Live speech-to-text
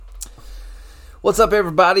What's up,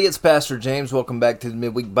 everybody? It's Pastor James. Welcome back to the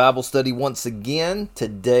Midweek Bible Study once again.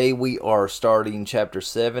 Today we are starting chapter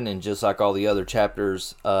 7, and just like all the other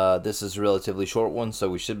chapters, this is a relatively short one, so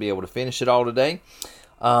we should be able to finish it all today.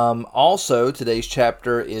 Also, today's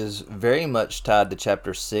chapter is very much tied to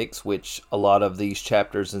chapter 6, which a lot of these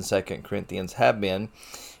chapters in 2 Corinthians have been.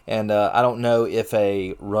 And I don't know if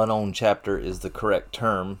a run-on chapter is the correct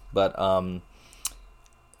term, but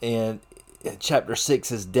chapter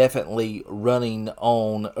 6 is definitely running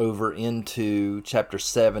on over into chapter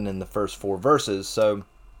 7 in the first 4 verses. So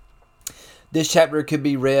this chapter could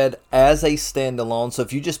be read as a standalone. So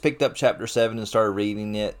if you just picked up chapter 7 and started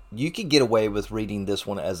reading it, you could get away with reading this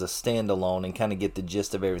one as a standalone and kind of get the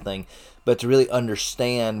gist of everything. But to really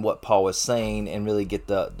understand what Paul is saying and really get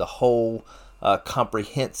the whole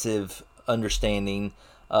comprehensive understanding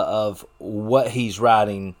of what he's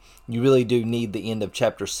writing, you really do need the end of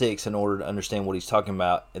chapter 6 in order to understand what he's talking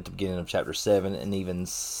about at the beginning of chapter 7 and even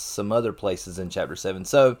some other places in chapter 7.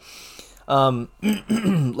 So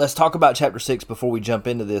let's talk about chapter 6 before we jump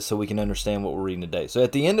into this so we can understand what we're reading today. So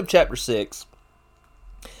at the end of chapter 6,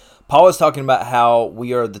 Paul is talking about how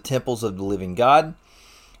we are the temples of the living God,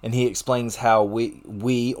 and he explains how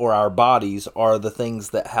we or our bodies are the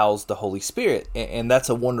things that house the Holy Spirit, and that's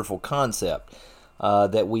a wonderful concept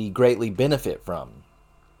that we greatly benefit from.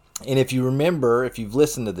 And if you remember, if you've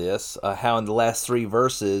listened to this, how in the last 3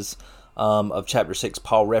 verses of chapter 6,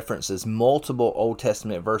 Paul references multiple Old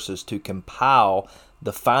Testament verses to compile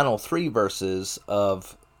the final 3 verses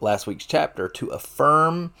of last week's chapter to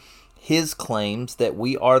affirm his claims that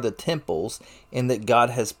we are the temples and that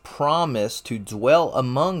God has promised to dwell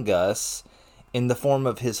among us in the form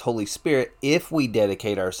of his Holy Spirit if we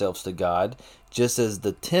dedicate ourselves to God, just as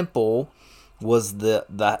the temple was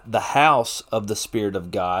the house of the Spirit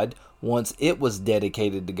of God once it was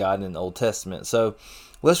dedicated to God in the Old Testament. So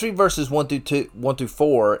let's read verses 1 through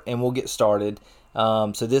 4, and we'll get started.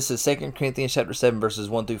 So this is 2 Corinthians chapter 7, verses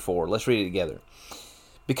 1 through 4. Let's read it together.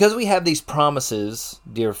 Because we have these promises,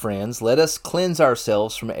 dear friends, let us cleanse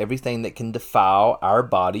ourselves from everything that can defile our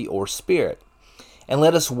body or spirit, and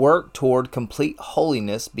let us work toward complete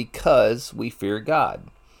holiness because we fear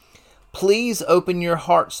God. Please open your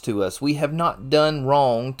hearts to us. We have not done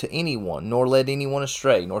wrong to anyone, nor led anyone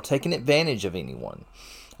astray, nor taken advantage of anyone.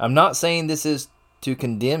 I'm not saying this is to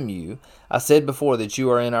condemn you. I said before that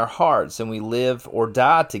you are in our hearts, and we live or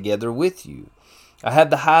die together with you. I have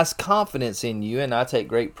the highest confidence in you, and I take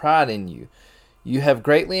great pride in you. You have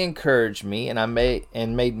greatly encouraged me, and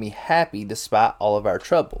made me happy despite all of our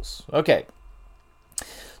troubles. Okay,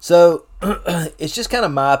 so it's just kind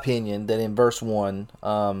of my opinion that in verse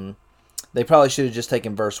 1, they probably should have just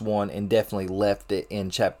taken verse 1 and definitely left it in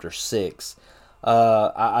chapter 6.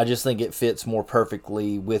 I just think it fits more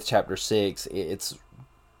perfectly with chapter 6. It's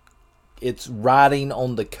riding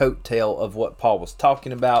on the coattail of what Paul was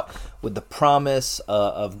talking about with the promise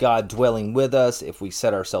of God dwelling with us if we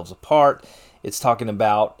set ourselves apart. It's talking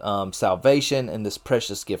about salvation and this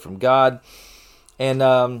precious gift from God. And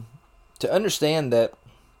to understand that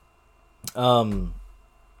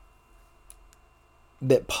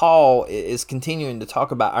that Paul is continuing to talk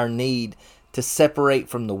about our need to separate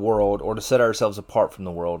from the world or to set ourselves apart from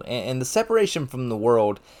the world. And the separation from the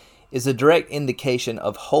world is a direct indication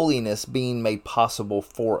of holiness being made possible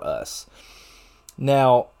for us.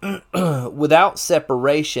 Now, without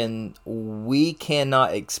separation, we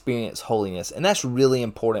cannot experience holiness. And that's really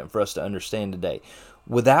important for us to understand today.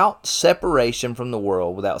 Without separation from the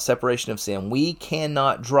world, without separation of sin, we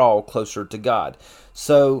cannot draw closer to God.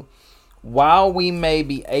 So while we may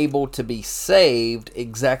be able to be saved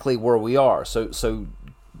exactly where we are, so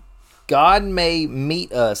God may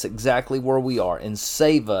meet us exactly where we are and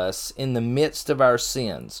save us in the midst of our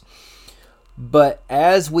sins. But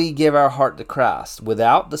as we give our heart to Christ,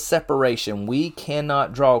 without the separation, we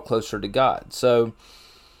cannot draw closer to God. So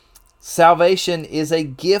salvation is a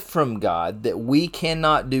gift from God that we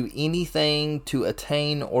cannot do anything to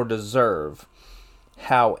attain or deserve.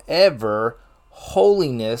 However,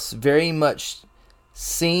 holiness very much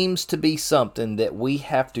seems to be something that we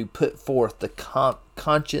have to put forth the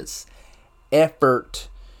conscious effort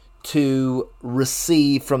to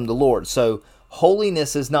receive from the Lord. So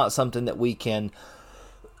holiness is not something that we can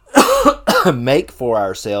make for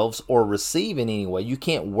ourselves or receive in any way. You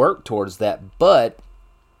can't work towards that, but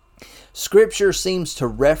Scripture seems to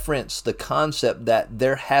reference the concept that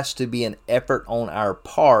there has to be an effort on our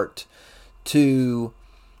part to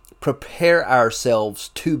prepare ourselves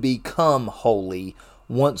to become holy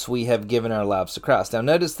once we have given our lives to Christ. Now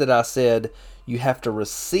notice that I said you have to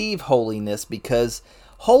receive holiness because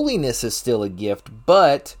holiness is still a gift,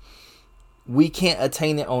 but we can't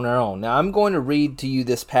attain it on our own. Now, I'm going to read to you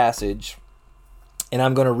this passage, and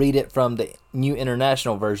I'm going to read it from the New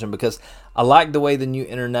International Version because I like the way the New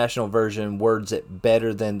International Version words it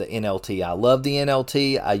better than the NLT. I love the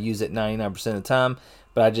NLT. I use it 99% of the time,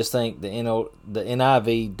 but I just think the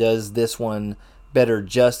NIV does this one better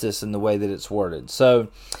justice in the way that it's worded. So,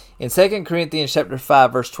 in 2 Corinthians chapter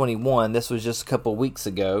 5, verse 21, this was just a couple weeks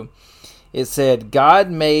ago, it said,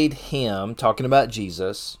 God made him, talking about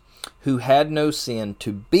Jesus, who had no sin,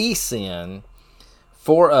 to be sin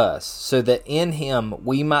for us, so that in him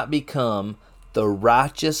we might become the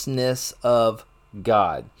righteousness of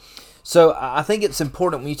God. So I think it's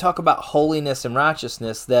important when you talk about holiness and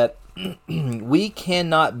righteousness that we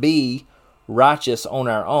cannot be righteous on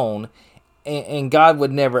our own, and God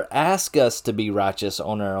would never ask us to be righteous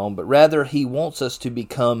on our own, but rather he wants us to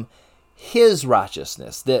become his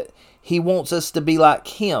righteousness, that he wants us to be like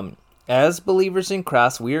him. As believers in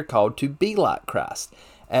Christ, we are called to be like Christ.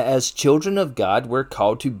 As children of God, we're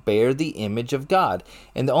called to bear the image of God.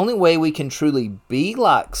 And the only way we can truly be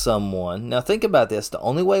like someone, now think about this, the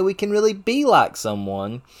only way we can really be like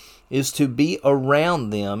someone is to be around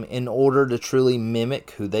them in order to truly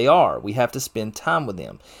mimic who they are. We have to spend time with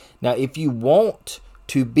them. Now, if you want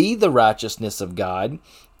to be the righteousness of God,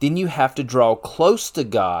 then you have to draw close to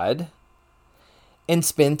God and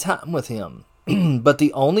spend time with him. But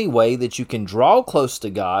the only way that you can draw close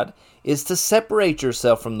to God is to separate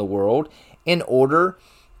yourself from the world in order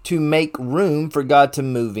to make room for God to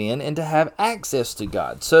move in and to have access to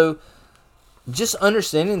God. So just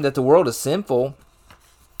understanding that the world is sinful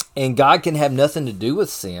and God can have nothing to do with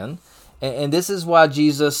sin. And this is why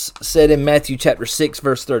Jesus said in Matthew chapter 6,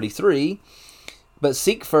 verse 33, but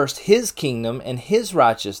seek first his kingdom and his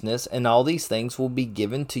righteousness, and all these things will be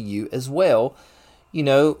given to you as well. You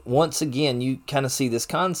know, once again, you kind of see this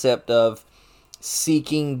concept of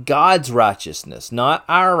seeking God's righteousness, not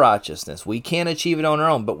our righteousness. We can't achieve it on our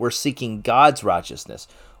own, but we're seeking God's righteousness.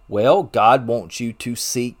 Well, God wants you to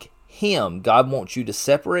seek him. God wants you to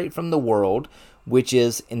separate from the world, which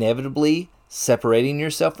is inevitably separating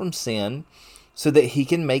yourself from sin, so that he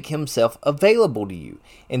can make himself available to you.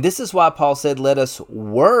 And this is why Paul said, let us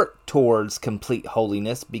work towards complete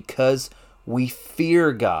holiness, because we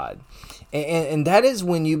fear God. And that is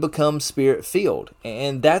when you become spirit-filled.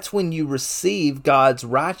 And that's when you receive God's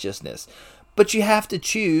righteousness. But you have to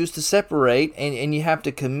choose to separate, and you have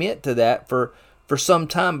to commit to that for some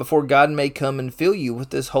time before God may come and fill you with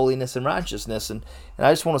this holiness and righteousness. And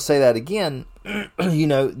I just want to say that again. You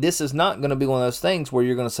know, this is not going to be one of those things where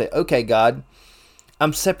you're going to say, okay, God,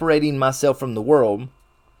 I'm separating myself from the world,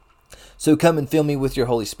 so come and fill me with your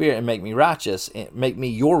Holy Spirit and make me righteous, and make me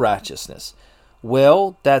your righteousness.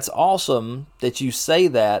 Well, that's awesome that you say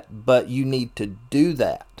that, but you need to do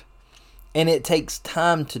that. And it takes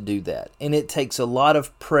time to do that. And it takes a lot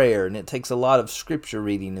of prayer, and it takes a lot of scripture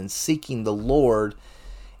reading and seeking the Lord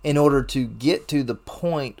in order to get to the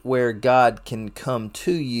point where God can come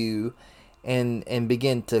to you and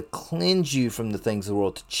begin to cleanse you from the things of the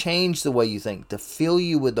world, to change the way you think, to fill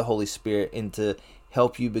you with the Holy Spirit, and to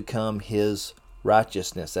help you become his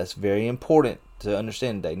righteousness. That's very important to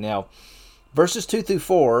understand today. Now, verses 2 through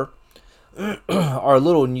 4 are a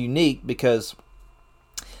little unique because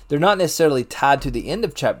they're not necessarily tied to the end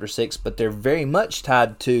of chapter 6, but they're very much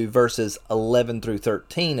tied to verses 11 through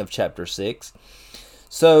 13 of chapter 6.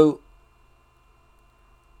 So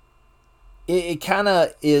it kind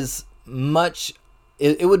of is much,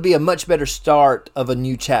 it would be a much better start of a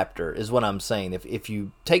new chapter, is what I'm saying. If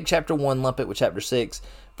you take chapter 1, lump it with chapter 6,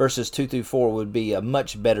 verses 2 through 4 would be a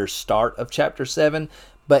much better start of chapter 7,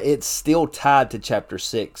 but it's still tied to chapter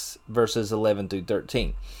 6, verses 11 through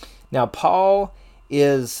 13. Now, Paul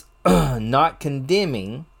is not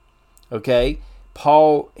condemning, okay?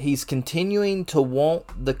 Paul, he's continuing to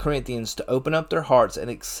want the Corinthians to open up their hearts and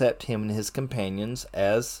accept him and his companions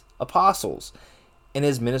as apostles and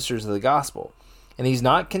as ministers of the gospel. And he's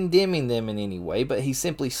not condemning them in any way, but he's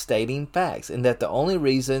simply stating facts, and that the only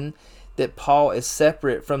reason that Paul is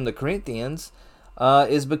separate from the Corinthians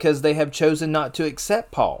is because they have chosen not to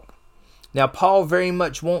accept Paul. Now, Paul very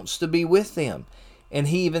much wants to be with them, and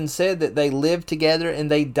he even said that they live together and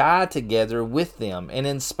they die together with them. And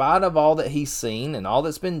in spite of all that he's seen and all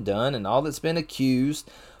that's been done and all that's been accused,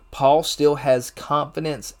 Paul still has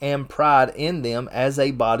confidence and pride in them as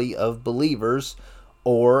a body of believers,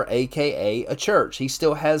 or aka a church. He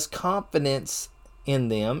still has confidence in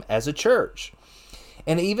them as a church.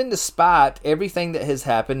 And even despite everything that has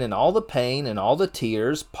happened and all the pain and all the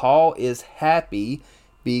tears, Paul is happy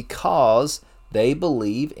because they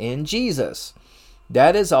believe in Jesus.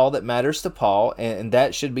 That is all that matters to Paul, and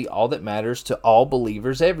that should be all that matters to all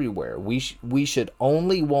believers everywhere. We should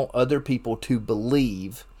only want other people to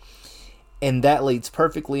believe, and that leads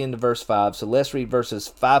perfectly into verse 5. So let's read verses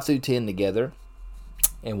 5 through 10 together,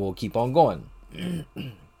 and we'll keep on going.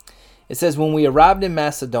 It says, "When we arrived in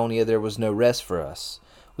Macedonia, there was no rest for us.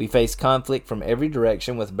 We faced conflict from every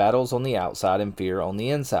direction with battles on the outside and fear on the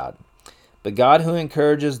inside. But God, who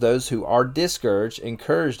encourages those who are discouraged,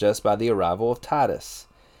 encouraged us by the arrival of Titus.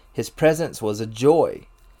 His presence was a joy,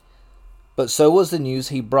 but so was the news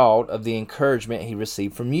he brought of the encouragement he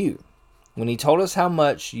received from you. When he told us how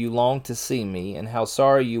much you longed to see me and how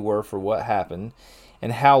sorry you were for what happened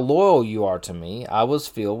and how loyal you are to me, I was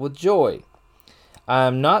filled with joy. I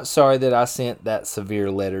am not sorry that I sent that severe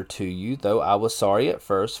letter to you, though I was sorry at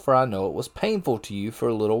first, for I know it was painful to you for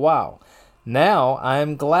a little while. Now I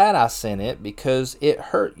am glad I sent it because it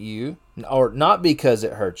hurt you, or not because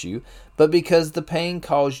it hurt you, but because the pain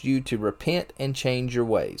caused you to repent and change your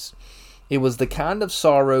ways. It was the kind of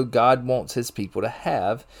sorrow God wants his people to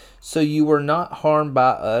have, so you were not harmed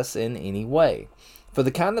by us in any way. For the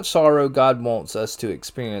kind of sorrow God wants us to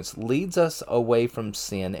experience leads us away from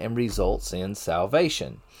sin and results in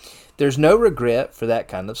salvation. There's no regret for that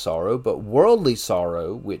kind of sorrow, but worldly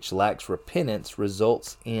sorrow, which lacks repentance,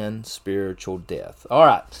 results in spiritual death." All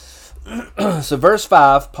right. So verse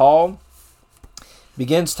 5, Paul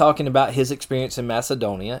begins talking about his experience in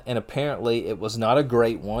Macedonia, and apparently it was not a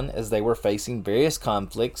great one as they were facing various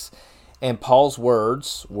conflicts, and Paul's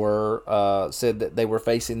words were said that they were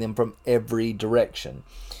facing them from every direction.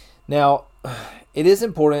 Now, it is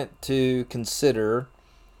important to consider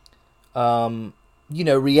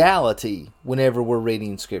reality whenever we're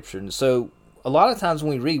reading Scripture. And so a lot of times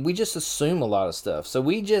when we read, we just assume a lot of stuff. So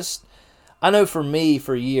I know for me,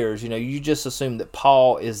 for years, you just assume that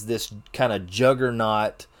Paul is this kind of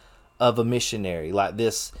juggernaut of a missionary, like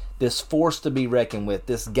this force to be reckoned with,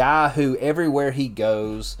 this guy who everywhere he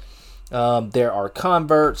goes, there are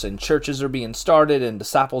converts and churches are being started and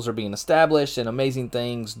disciples are being established and amazing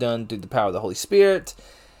things done through the power of the Holy Spirit.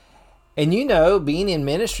 And being in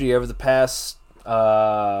ministry over the past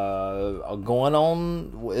going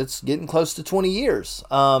on, it's getting close to 20 years.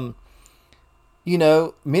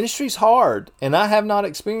 Ministry's hard, and I have not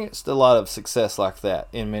experienced a lot of success like that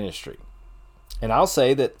in ministry. And I'll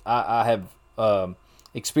say that I have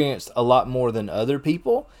experienced a lot more than other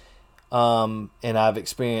people, and I've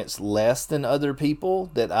experienced less than other people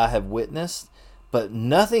that I have witnessed, but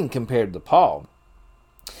nothing compared to Paul.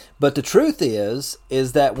 But the truth is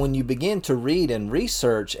that when you begin to read and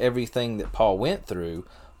research everything that Paul went through,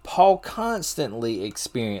 Paul constantly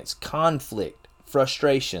experienced conflict,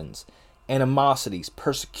 frustrations, animosities,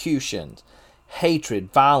 persecutions,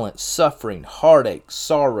 hatred, violence, suffering, heartache,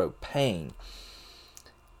 sorrow, pain.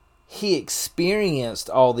 He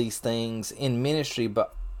experienced all these things in ministry,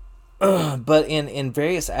 but in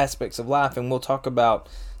various aspects of life, and we'll talk about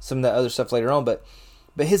some of that other stuff later on. But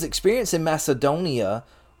his experience in Macedonia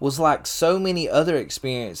was like so many other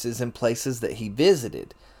experiences in places that he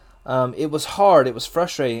visited. It was hard, it was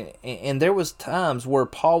frustrating, and there was times where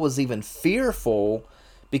Paul was even fearful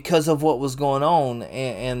because of what was going on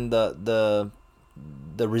and the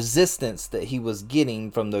resistance that he was getting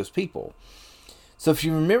from those people. So if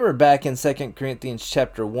you remember back in 2 Corinthians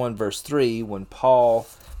chapter 1 verse 3, when Paul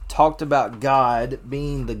talked about God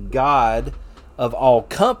being the God of all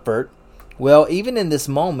comfort, well, even in this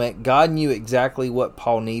moment, God knew exactly what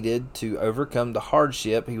Paul needed to overcome the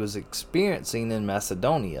hardship he was experiencing in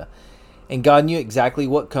Macedonia. And God knew exactly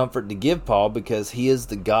what comfort to give Paul because he is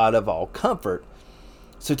the God of all comfort.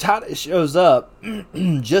 So Titus shows up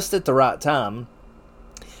just at the right time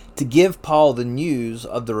to give Paul the news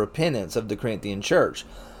of the repentance of the Corinthian church.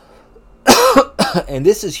 And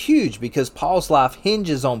this is huge because Paul's life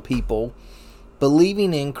hinges on people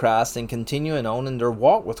believing in Christ and continuing on in their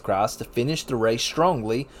walk with Christ to finish the race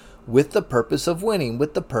strongly with the purpose of winning,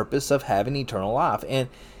 with the purpose of having eternal life.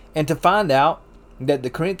 And to find out that the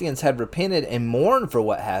Corinthians had repented and mourned for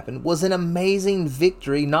what happened was an amazing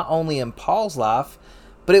victory, not only in Paul's life,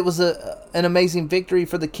 but it was an amazing victory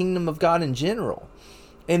for the kingdom of God in general.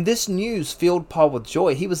 And this news filled Paul with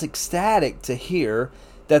joy. He was ecstatic to hear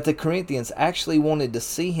that the Corinthians actually wanted to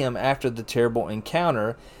see him after the terrible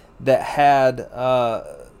encounter that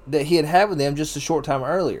he had had with them just a short time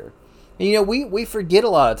earlier. And we forget a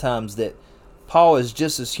lot of times that Paul is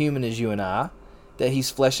just as human as you and I, that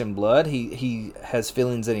he's flesh and blood. He has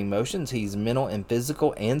feelings and emotions. He's mental and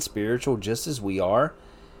physical and spiritual just as we are.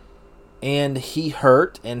 And he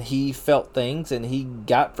hurt and he felt things and he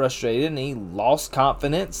got frustrated and he lost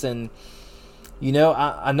confidence and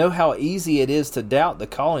I know how easy it is to doubt the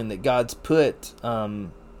calling that God's put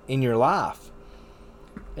in your life.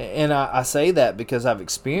 And I say that because I've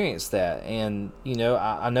experienced that. And,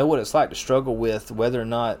 I know what it's like to struggle with whether or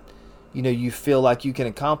not, you feel like you can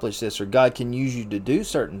accomplish this or God can use you to do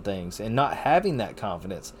certain things and not having that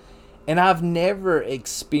confidence. And I've never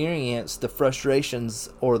experienced the frustrations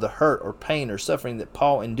or the hurt or pain or suffering that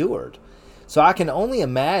Paul endured. So I can only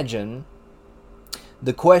imagine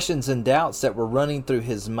the questions and doubts that were running through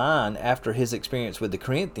his mind after his experience with the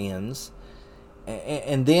Corinthians.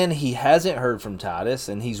 And then he hasn't heard from Titus,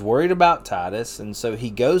 and he's worried about Titus, and so he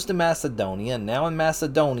goes to Macedonia. And now in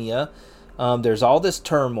Macedonia, there's all this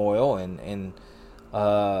turmoil, and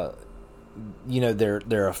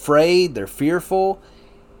they're afraid, they're fearful,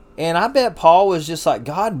 and I bet Paul was just like,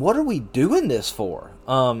 God, what are we doing this for?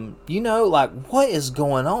 What is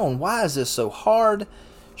going on? Why is this so hard?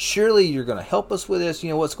 Surely you're going to help us with this.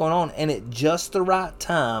 What's going on? And at just the right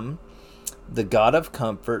time, the God of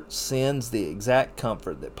comfort sends the exact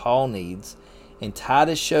comfort that Paul needs, and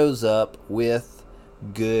Titus shows up with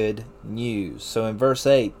good news. So in verse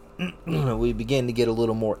 8, we begin to get a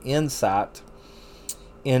little more insight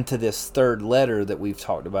into this third letter that we've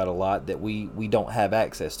talked about a lot, that we don't have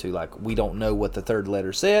access to. Like, we don't know what the third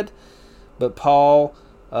letter said, but Paul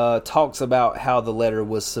talks about how the letter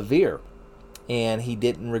was severe, and he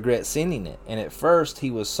didn't regret sending it. And at first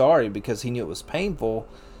he was sorry because he knew it was painful,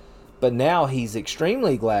 but now he's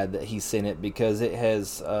extremely glad that he sent it because it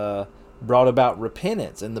has brought about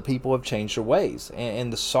repentance and the people have changed their ways.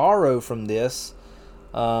 And the sorrow from this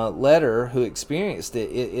letter, who experienced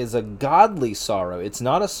it is a godly sorrow. It's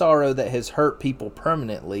not a sorrow that has hurt people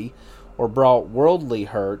permanently or brought worldly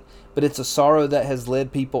hurt, but it's a sorrow that has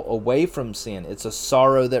led people away from sin. It's a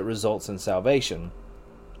sorrow that results in salvation.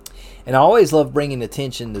 And I always love bringing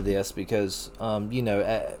attention to this because,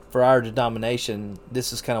 for our denomination,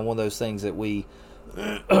 this is kind of one of those things that we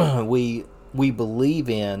believe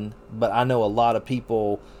in, but I know a lot of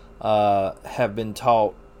people have been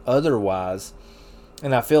taught otherwise.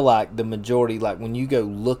 And I feel like the majority, like when you go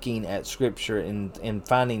looking at Scripture and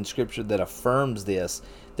finding Scripture that affirms this,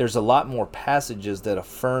 there's a lot more passages that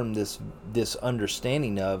affirm this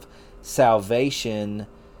understanding of salvation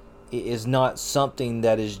is not something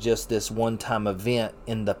that is just this one-time event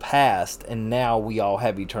in the past and now we all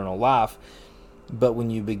have eternal life. But when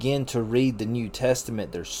you begin to read the New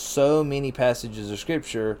Testament, there's so many passages of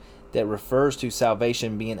Scripture that refers to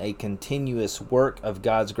salvation being a continuous work of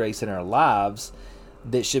God's grace in our lives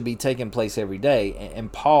that should be taking place every day. And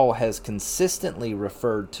Paul has consistently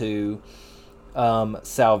referred to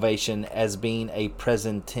salvation as being a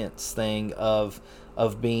present tense thing of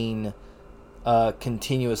being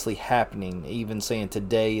continuously happening, even saying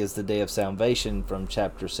today is the day of salvation from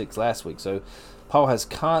chapter 6 last week. So Paul has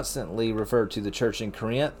constantly referred to the church in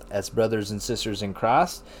Corinth as brothers and sisters in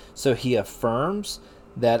Christ. So he affirms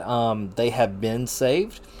that they have been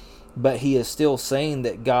saved, but he is still saying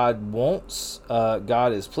that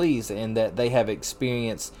God is pleased, and that they have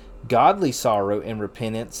experienced godly sorrow and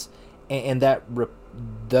repentance, and that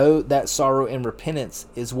though that sorrow and repentance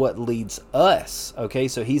is what leads us. Okay,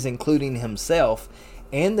 so he's including himself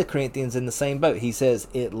and the Corinthians in the same boat. He says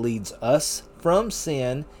it leads us from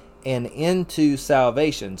sin and into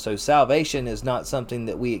salvation. So salvation is not something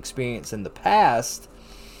that we experience in the past.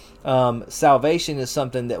 Salvation is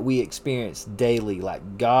something that we experience daily.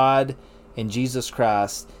 Like God and Jesus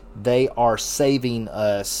Christ, they are saving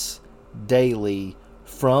us daily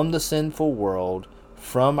from the sinful world,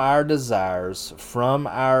 from our desires, from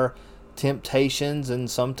our temptations, and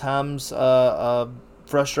sometimes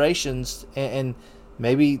frustrations, and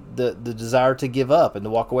maybe the desire to give up and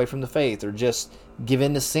to walk away from the faith, or just give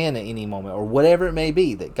in to sin at any moment, or whatever it may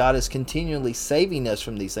be. That God is continually saving us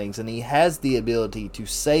from these things, and He has the ability to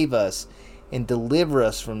save us and deliver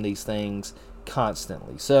us from these things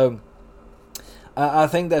constantly. So I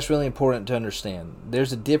think that's really important to understand.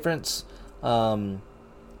 There's a difference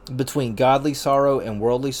between godly sorrow and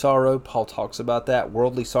worldly sorrow. Paul talks about that.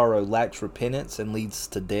 Worldly sorrow lacks repentance and leads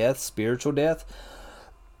to death, spiritual death.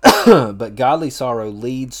 But godly sorrow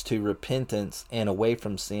leads to repentance and away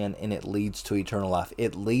from sin, and it leads to eternal life.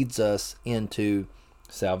 It leads us into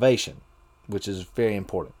salvation, which is very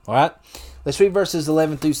important. All right, let's read verses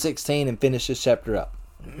 11 through 16 and finish this chapter up.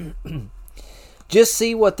 Just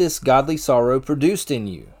see what this godly sorrow produced in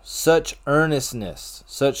you. Such earnestness,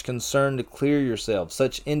 such concern to clear yourselves,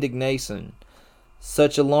 such indignation,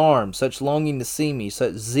 such alarm, such longing to see me,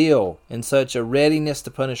 such zeal, and such a readiness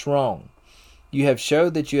to punish wrong. You have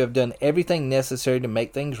showed that you have done everything necessary to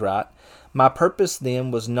make things right. My purpose then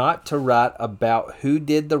was not to write about who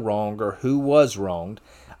did the wrong or who was wronged.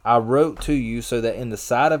 I wrote to you so that in the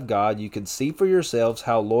sight of God you could see for yourselves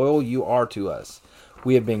how loyal you are to us.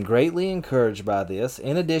 We have been greatly encouraged by this.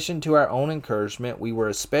 In addition to our own encouragement, we were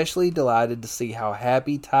especially delighted to see how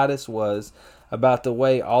happy Titus was about the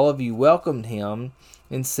way all of you welcomed him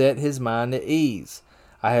and set his mind at ease.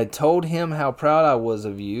 I had told him how proud I was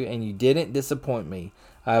of you, and you didn't disappoint me.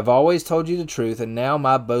 I have always told you the truth, and now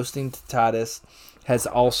my boasting to Titus has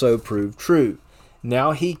also proved true.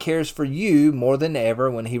 Now he cares for you more than ever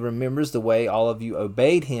when he remembers the way all of you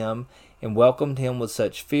obeyed him and welcomed him with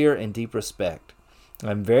such fear and deep respect.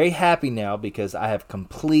 I'm very happy now because I have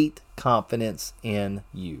complete confidence in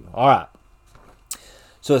you. All right.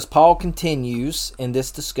 So as Paul continues in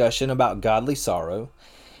this discussion about godly sorrow,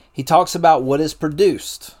 he talks about what is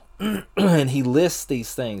produced. And he lists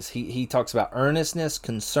these things. He talks about earnestness,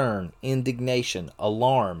 concern, indignation,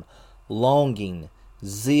 alarm, longing,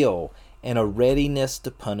 zeal, and a readiness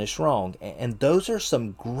to punish wrong. And those are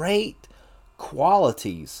some great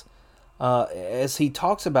qualities. As he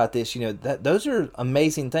talks about this, those are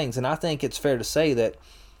amazing things. And I think it's fair to say that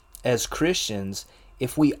as Christians,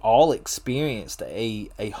 if we all experienced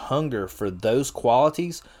a hunger for those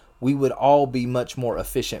qualities, we would all be much more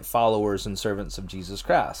efficient followers and servants of Jesus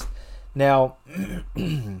Christ. Now,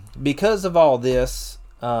 because of all this,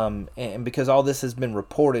 and because all this has been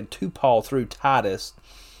reported to Paul through Titus,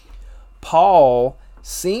 Paul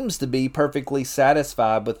seems to be perfectly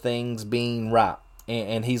satisfied with things being right.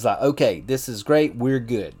 And he's like, okay, this is great. We're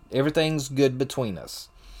good. Everything's good between us.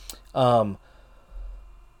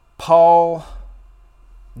 Paul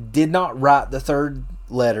did not write the third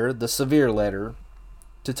letter, the severe letter,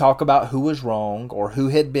 to talk about who was wrong or who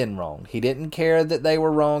had been wrong. He didn't care that they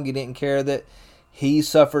were wrong. He didn't care that he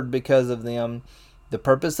suffered because of them. The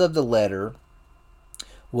purpose of the letter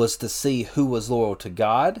was to see who was loyal to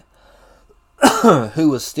God,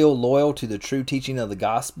 who was still loyal to the true teaching of the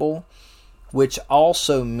gospel, which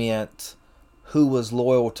also meant who was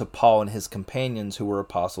loyal to Paul and his companions who were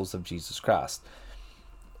apostles of Jesus Christ.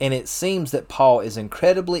 And it seems that Paul is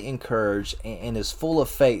incredibly encouraged and is full of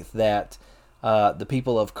faith that the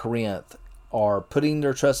people of Corinth are putting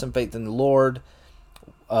their trust and faith in the Lord,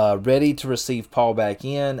 ready to receive Paul back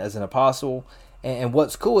in as an apostle. And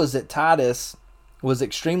what's cool is that Titus was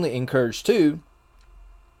extremely encouraged too,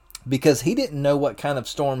 because he didn't know what kind of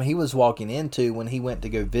storm he was walking into when he went to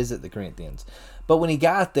go visit the Corinthians. But when he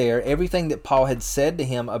got there, everything that Paul had said to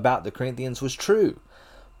him about the Corinthians was true.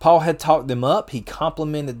 Paul had talked them up. He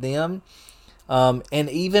complimented them. And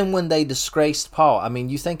even when they disgraced Paul, I mean,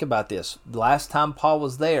 you think about this. The last time Paul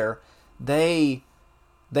was there, they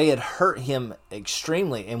had hurt him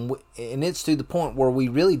extremely. And it's to the point where we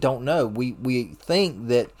really don't know. We think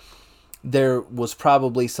that there was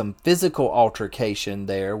probably some physical altercation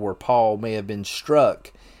there where Paul may have been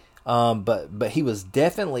struck. But he was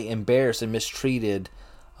definitely embarrassed and mistreated.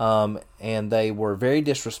 And they were very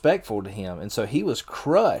disrespectful to him. And so he was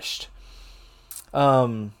crushed.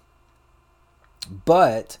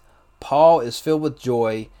 But Paul is filled with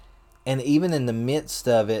joy, and even in the midst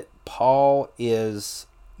of it, Paul is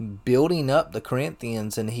building up the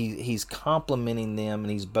Corinthians, and he's complimenting them, and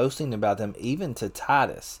he's boasting about them, even to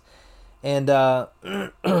Titus. And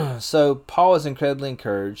so Paul is incredibly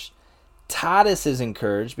encouraged. Titus is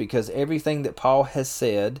encouraged because everything that Paul has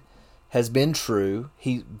said has been true.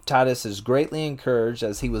 Titus is greatly encouraged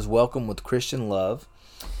as he was welcomed with Christian love.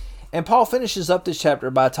 And Paul finishes up this chapter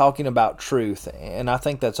by talking about truth, and I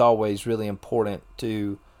think that's always really important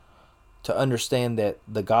to understand that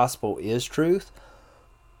the gospel is truth,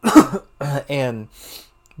 and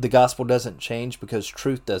the gospel doesn't change because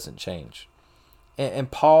truth doesn't change. And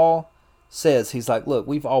Paul says, he's like, look,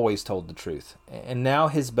 we've always told the truth, and now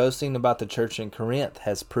his boasting about the church in Corinth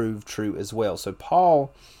has proved true as well. So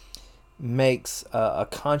Paul makes a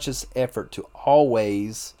conscious effort to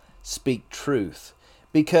always speak truth.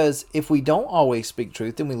 Because if we don't always speak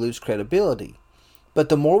truth, then we lose credibility. But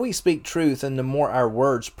the more we speak truth and the more our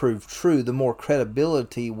words prove true, the more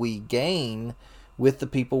credibility we gain with the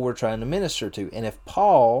people we're trying to minister to. And if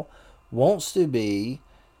Paul wants to be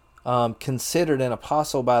considered an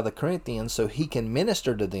apostle by the Corinthians so he can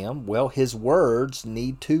minister to them, well, his words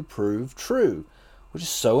need to prove true, which is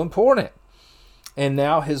so important. And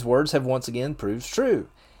now his words have once again proved true.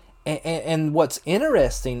 And what's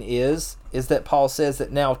interesting is that Paul says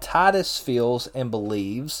that now Titus feels and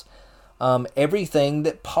believes everything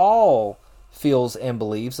that Paul feels and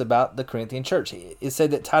believes about the Corinthian church. It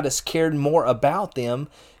said that Titus cared more about them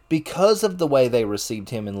because of the way they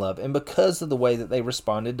received him in love and because of the way that they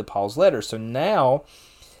responded to Paul's letter. So now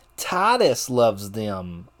Titus loves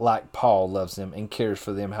them like Paul loves them and cares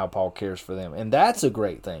for them how Paul cares for them. And that's a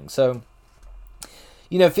great thing. So,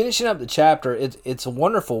 finishing up the chapter, it's a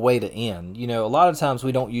wonderful way to end. A lot of times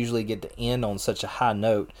we don't usually get to end on such a high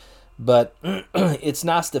note, but it's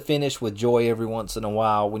nice to finish with joy every once in a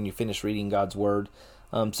while when you finish reading God's Word.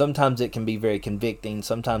 Sometimes it can be very convicting.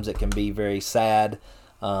 Sometimes it can be very sad.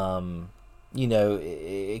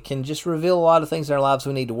 It can just reveal a lot of things in our lives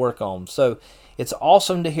we need to work on. So it's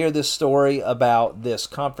awesome to hear this story about this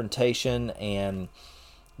confrontation and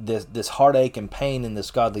this heartache and pain and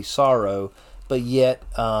this godly sorrow. But yet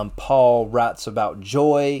Paul writes about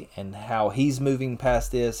joy and how he's moving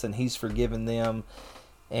past this and he's forgiven them.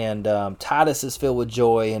 And Titus is filled with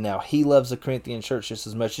joy, and now he loves the Corinthian church just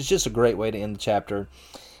as much. It's just a great way to end the chapter.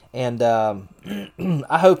 And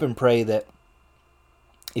I hope and pray that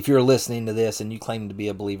if you're listening to this and you claim to be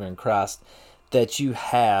a believer in Christ, that you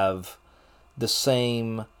have the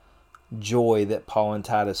same joy that Paul and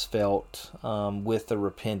Titus felt with the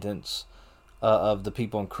repentance of the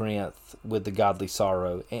people in Corinth, with the godly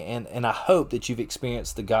sorrow. And I hope that you've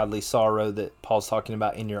experienced the godly sorrow that Paul's talking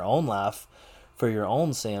about in your own life for your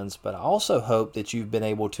own sins, but I also hope that you've been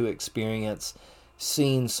able to experience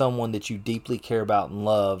seeing someone that you deeply care about and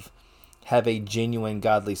love have a genuine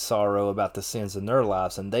godly sorrow about the sins in their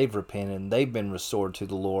lives, and they've repented and they've been restored to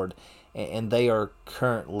the Lord, and they are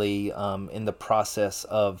currently in the process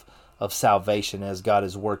of salvation as God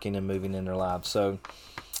is working and moving in their lives. So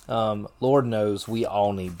Lord knows we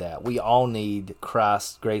all need that. We all need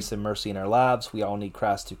Christ's grace and mercy in our lives. We all need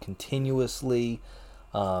Christ to continuously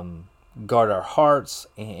guard our hearts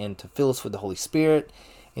and to fill us with the Holy Spirit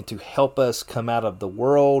and to help us come out of the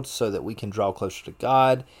world so that we can draw closer to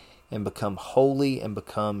God and become holy and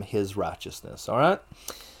become His righteousness. All right?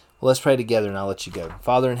 Well, let's pray together and I'll let you go.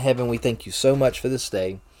 Father in heaven, we thank you so much for this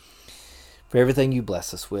day, for everything you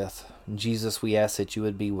bless us with. And Jesus, we ask that you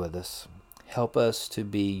would be with us. Help us to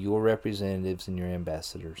be your representatives and your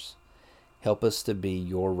ambassadors. Help us to be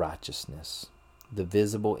your righteousness, the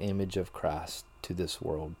visible image of Christ to this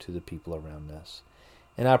world, to the people around us.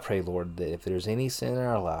 And I pray, Lord, that if there's any sin in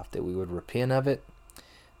our life, that we would repent of it,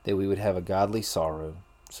 that we would have a godly sorrow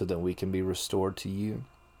so that we can be restored to you.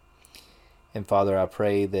 And Father, I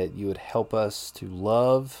pray that you would help us to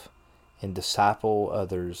love and disciple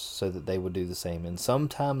others so that they would do the same. And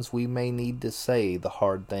sometimes we may need to say the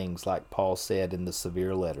hard things like Paul said in the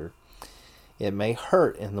severe letter. It may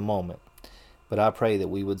hurt in the moment, but I pray that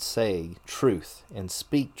we would say truth and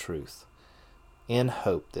speak truth in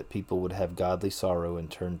hope that people would have godly sorrow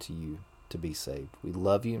and turn to you to be saved. We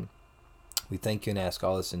love you. We thank you and ask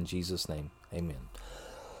all this in Jesus' name. Amen.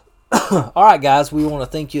 All right, guys, we want to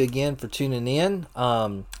thank you again for tuning in.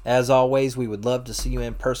 As always, we would love to see you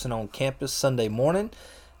in person on campus Sunday morning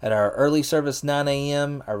at our early service 9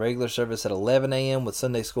 a.m., our regular service at 11 a.m. with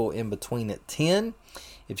Sunday school in between at 10.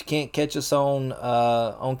 If you can't catch us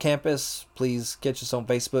on campus, please catch us on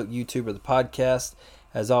Facebook, YouTube, or the podcast.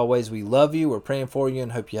 As always, we love you, we're praying for you,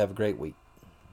 and hope you have a great week.